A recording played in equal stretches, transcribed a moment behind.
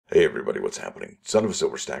Hey everybody, what's happening? Son of a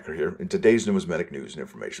Silver Stacker here. In today's numismatic news and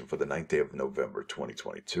information for the 9th day of November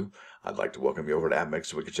 2022, I'd like to welcome you over to APMEX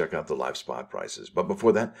so we can check out the live spot prices. But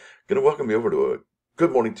before that, going to welcome you over to a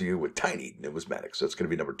good morning to you with Tiny Numismatics. That's going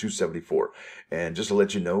to be number 274. And just to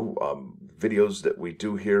let you know, videos that we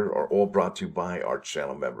do here are all brought to you by our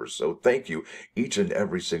channel members. So thank you, each and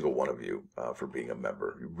every single one of you, for being a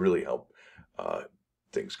member. You really help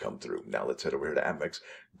things come through. Now let's head over here to APMEX.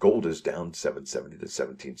 Gold is down 770 to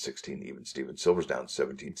 1716 even Steven. Silver's down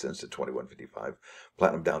 17 cents to 21.55.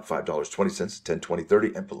 Platinum down $5.20 to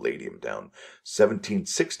 10.20.30, and palladium down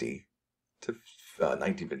 1760 to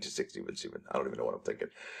 1956 even Steven. I don't even know what I'm thinking.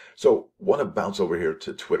 So want to bounce over here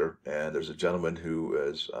to Twitter, and there's a gentleman who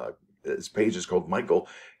is his page is called Michael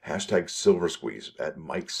 #Silver Squeeze at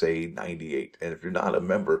MikeSay98. And if you're not a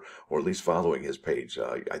member or at least following his page,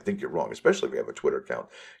 I think you're wrong, especially if you have a Twitter account.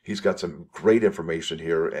 He's got some great information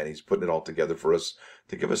here, and he's putting it all together for us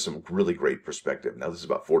to give us some really great perspective. Now, this is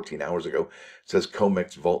about 14 hours ago. It says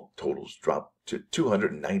COMEX vault totals dropped to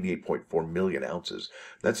 298.4 million ounces.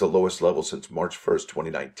 That's the lowest level since March 1st,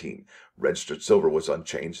 2019. Registered silver was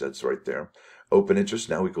unchanged. That's right there. Open interest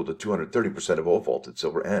now equal to 230% of all vaulted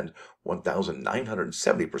silver and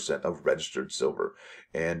 1,970% of registered silver.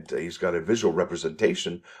 And he's got a visual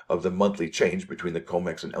representation of the monthly change between the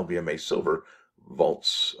COMEX and LBMA silver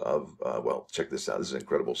vaults of, well, check this out. This is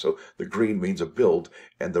incredible. So the green means a build,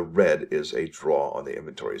 and the red is a draw on the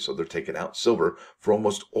inventory. So they're taking out silver for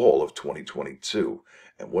almost all of 2022.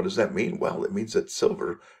 And what does that mean? Well, it means that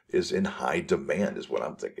silver is in high demand, is what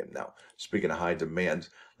I'm thinking. Now, speaking of high demand,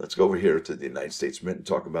 let's go over here to the United States Mint and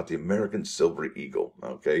talk about the American Silver Eagle.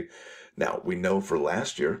 Okay. Now, we know for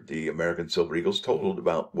last year, the American Silver Eagles totaled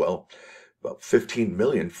about 15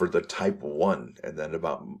 million for the Type 1. And then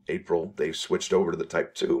about April, they switched over to the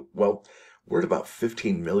Type 2. Well, we're at about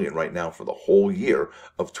 15 million right now for the whole year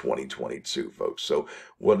of 2022, folks. So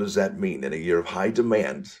what does that mean? In a year of high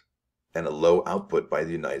demand and a low output by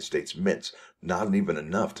the United States Mints, not even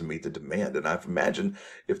enough to meet the demand. And I've imagined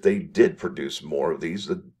if they did produce more of these,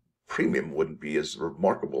 the premium wouldn't be as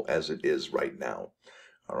remarkable as it is right now.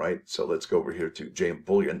 All right, so let's go over here to JM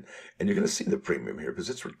Bullion, and you're going to see the premium here because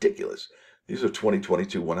it's ridiculous. These are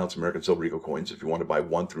 2022 1-ounce American Silver Eagle coins. If you want to buy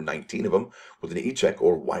 1 through 19 of them with an e-check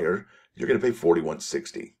or wire, you're going to pay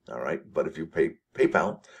 $41.60. All right, but if you pay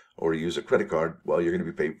PayPal or use a credit card, well, you're going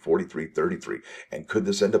to be paid $43.33. And could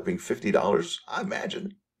this end up being $50? I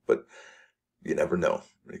imagine, but you never know.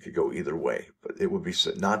 It could go either way. But it would be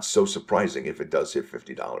not so surprising if it does hit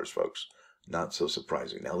 $50, folks. Not so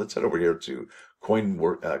surprising. Now let's head over here to Coin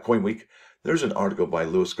Week. There's an article by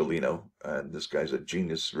Louis Galino, and this guy's a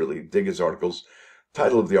genius. Really dig his articles.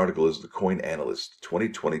 Title of the article is The Coin Analyst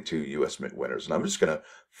 2022 U.S. Mint Winners. And I'm just going to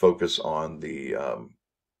focus on the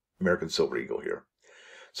American Silver Eagle here.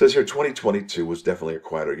 It says here 2022 was definitely a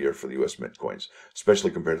quieter year for the U.S. Mint coins,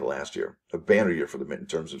 especially compared to last year. A banner year for the Mint in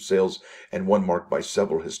terms of sales, and one marked by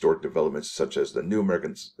several historic developments such as the new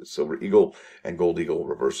American Silver Eagle and Gold Eagle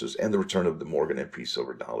reverses and the return of the Morgan MP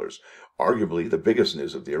silver dollars. Arguably, the biggest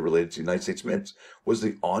news of the year related to the United States Mint was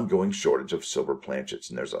the ongoing shortage of silver planchets,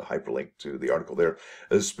 and there's a hyperlink to the article there,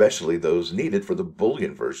 especially those needed for the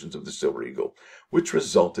bullion versions of the Silver Eagle, which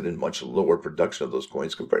resulted in much lower production of those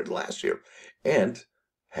coins compared to last year, and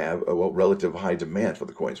have a relative high demand for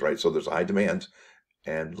the coins, right? So there's high demand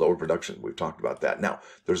and lower production. We've talked about that. Now,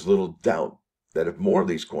 there's little doubt that if more of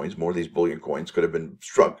these coins, more of these bullion coins could have been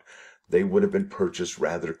struck, they would have been purchased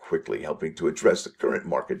rather quickly, helping to address the current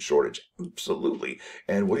market shortage. Absolutely.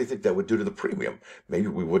 And what do you think that would do to the premium? Maybe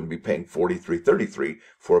we wouldn't be paying $43.33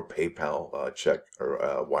 for a PayPal check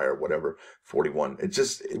or wire, whatever, 41.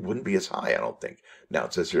 It wouldn't be as high, I don't think. Now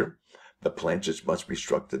it says here, the planchets must be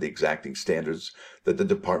struck to the exacting standards that the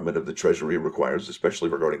Department of the Treasury requires, especially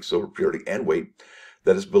regarding silver purity and weight,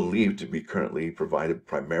 that is believed to be currently provided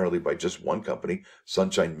primarily by just one company,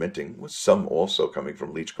 Sunshine Minting, with some also coming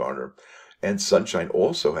from Leach Garner. And Sunshine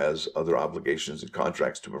also has other obligations and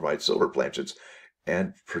contracts to provide silver planchets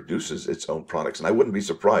and produces its own products. And I wouldn't be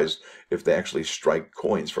surprised if they actually strike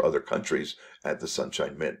coins for other countries at the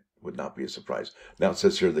Sunshine Mint. Would not be a surprise. Now it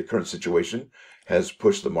says here the current situation has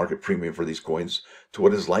pushed the market premium for these coins to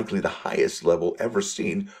what is likely the highest level ever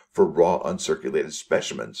seen for raw uncirculated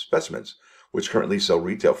specimens, which currently sell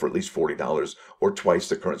retail for at least $40 or twice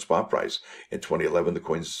the current spot price. In 2011, the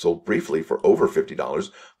coins sold briefly for over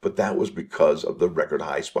 $50, but that was because of the record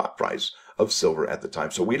high spot price of silver at the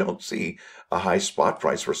time. So we don't see a high spot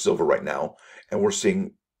price for silver right now, and we're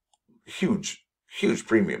seeing huge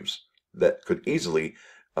premiums that could easily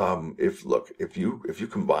if you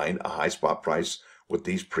combine a high spot price with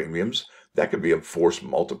these premiums, that could be a force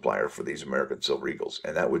multiplier for these American Silver Eagles.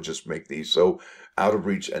 And that would just make these so out of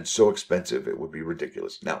reach and so expensive, it would be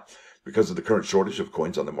ridiculous. Now, because of the current shortage of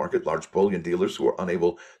coins on the market, large bullion dealers who are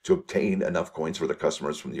unable to obtain enough coins for their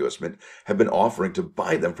customers from the U.S. Mint have been offering to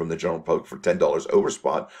buy them from the general public for $10 over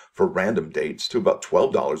spot for random dates to about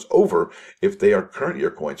 $12 over if they are current year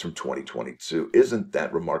coins from 2022. Isn't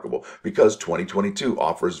that remarkable? Because 2022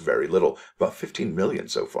 offers very little, about 15 million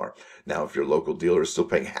so far. Now, if your local dealer is still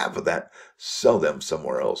paying half of that, sell them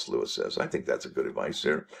somewhere else, Lewis says. I think that's a good advice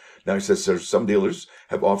here. Now, he says some dealers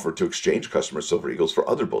have offered to exchange customer Silver Eagles for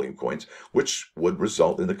other bullion coins, which would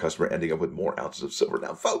result in the customer ending up with more ounces of silver.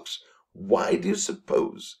 Now, folks, why do you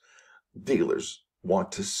suppose dealers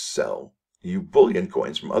want to sell you bullion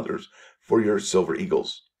coins from others for your Silver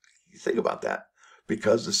Eagles? Think about that.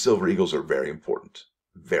 Because the Silver Eagles are very important.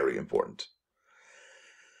 Very important.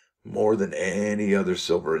 More than any other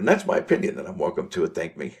silver. And that's my opinion, and I'm welcome to it.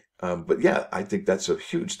 Thank me. But yeah, I think that's a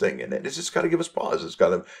huge thing. And it's just got to give us pause. It's got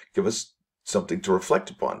to give us something to reflect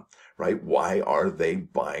upon, right? Why are they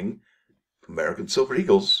buying American Silver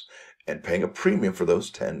Eagles and paying a premium for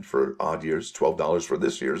those 10 for odd years, $12 for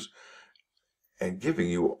this year's, and giving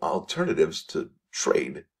you alternatives to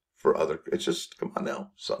trade for other? It's just, come on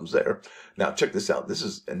now, something's there. Now, check this out. This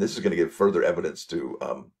is going to give further evidence to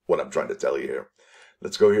what I'm trying to tell you here.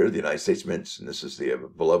 Let's go here to the United States Mints, and this is the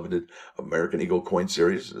beloved American Eagle coin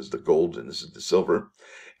series. This is the gold, and this is the silver.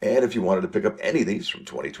 And if you wanted to pick up any of these from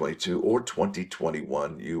 2022 or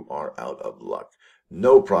 2021, you are out of luck.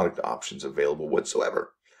 No product options available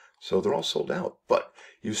whatsoever. So they're all sold out. But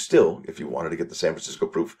you still, if you wanted to get the San Francisco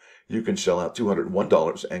proof, you can shell out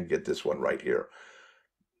 $201 and get this one right here.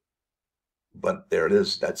 But there it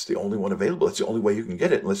is. That's the only one available. That's the only way you can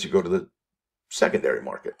get it unless you go to the secondary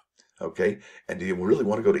market. Okay, and do you really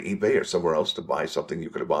want to go to eBay or somewhere else to buy something you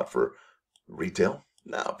could have bought for retail?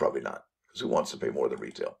 No, probably not, because who wants to pay more than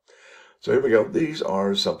retail? So here we go. These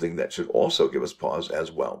are something that should also give us pause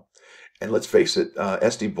as well. And let's face it,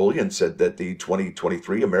 SD Bullion said that the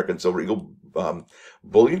 2023 American Silver Eagle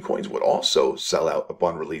bullion coins would also sell out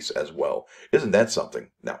upon release as well. Isn't that something?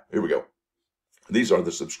 Now, here we go. These are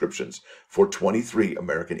the subscriptions for 23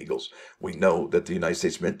 American Eagles. We know that the United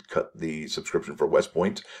States Mint cut the subscription for West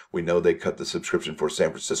Point. We know they cut the subscription for San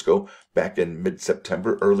Francisco back in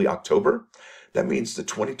mid-September, early October. That means the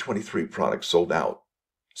 2023 product sold out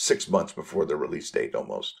 6 months before their release date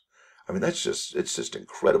almost. I mean, it's just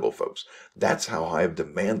incredible, folks. That's how high of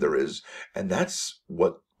demand there is. And that's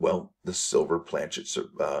what, well, the silver planchet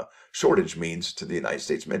shortage means to the United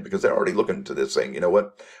States Mint, because they're already looking to this saying, you know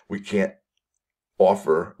what, we can't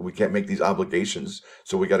make these obligations,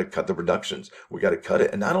 so we got to cut the productions. We got to cut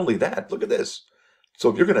it. And not only that, look at this. So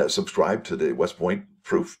if you're going to subscribe to the West Point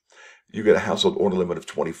proof, you get a household order limit of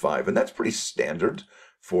 25, and that's pretty standard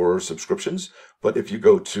for subscriptions. But if you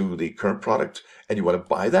go to the current product and you want to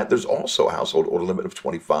buy that, there's also a household order limit of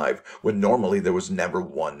 25, when normally there was never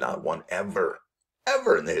one, not one ever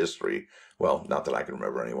in the history. Well, not that I can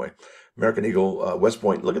remember anyway. American Eagle West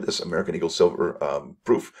Point, look at this American Eagle silver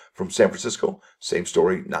proof from San Francisco. Same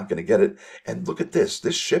story, not going to get it. And look at this.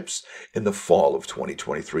 This ships in the fall of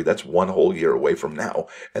 2023. That's one whole year away from now.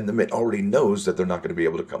 And the Mint already knows that they're not going to be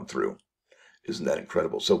able to come through. Isn't that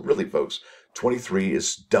incredible? So really, folks, 23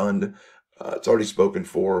 is done. It's already spoken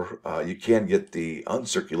for. You can get the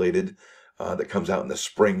uncirculated that comes out in the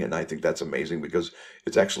spring, and I think that's amazing because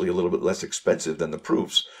it's actually a little bit less expensive than the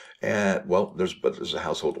proofs. And well, there's a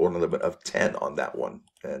household order limit of 10 on that one,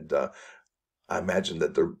 and I imagine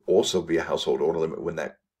that there'll also be a household order limit when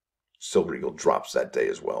that Silver Eagle drops that day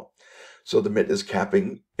as well. So the Mint is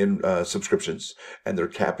capping in subscriptions, and they're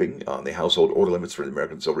capping on the household order limits for the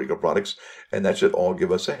American Silver Eagle products, and that should all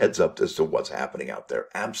give us a heads up as to what's happening out there.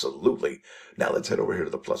 Absolutely. Now let's head over here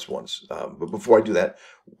to the plus ones. But before I do that,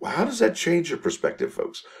 how does that change your perspective,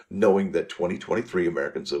 folks? Knowing that 2023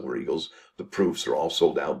 American Silver Eagles, the proofs are all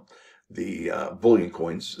sold out. The bullion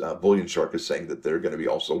coins, Bullion Shark is saying that they're going to be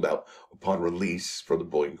all sold out upon release for the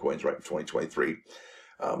bullion coins right in 2023.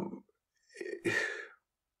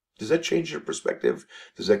 Does that change your perspective?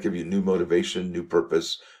 Does that give you new motivation, new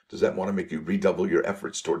purpose? Does that want to make you redouble your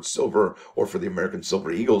efforts towards silver or for the American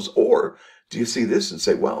Silver Eagles? Or do you see this and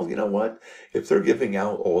say, well, you know what? If they're giving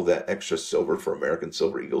out all that extra silver for American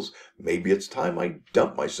Silver Eagles, maybe it's time I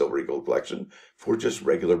dump my Silver Eagle collection for just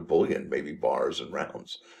regular bullion, maybe bars and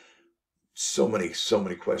rounds. So many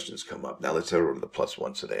questions come up. Now let's head over to the plus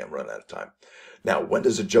ones today. I'm running out of time. Now, when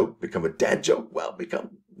does a joke become a dad joke? Well,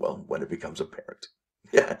 when it becomes apparent.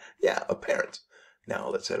 Yeah, apparent. Now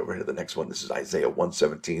let's head over here to the next one. This is Isaiah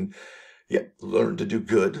 1:17. Yet learn to do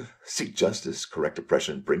good, seek justice, correct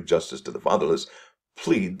oppression, bring justice to the fatherless,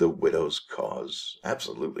 plead the widow's cause.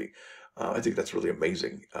 Absolutely. I think that's really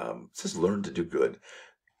amazing. It says learn to do good.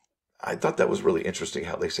 I thought that was really interesting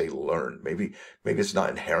how they say learn. Maybe it's not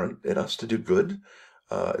inherent in us to do good.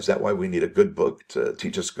 Is that why we need a good book to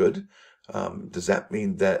teach us good? Does that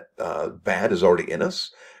mean that bad is already in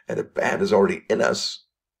us? And if bad is already in us,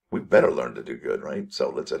 we better learn to do good, right? So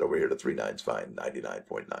let's head over here to 3 Nines Fine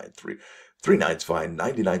 99.9. 3 Nines Fine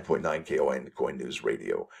 99.9 KON Coin News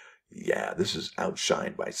Radio. Yeah, this is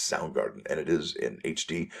Outshined by Soundgarden, and it is in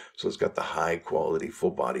HD, so it's got the high quality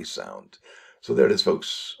full body sound. So there it is,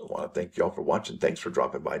 folks. I want to thank y'all for watching. Thanks for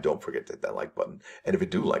dropping by. Don't forget to hit that like button. And if you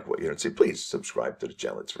do like what you hear and see, please subscribe to the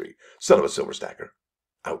channel. It's free. Son of a silver stacker.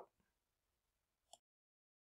 Out.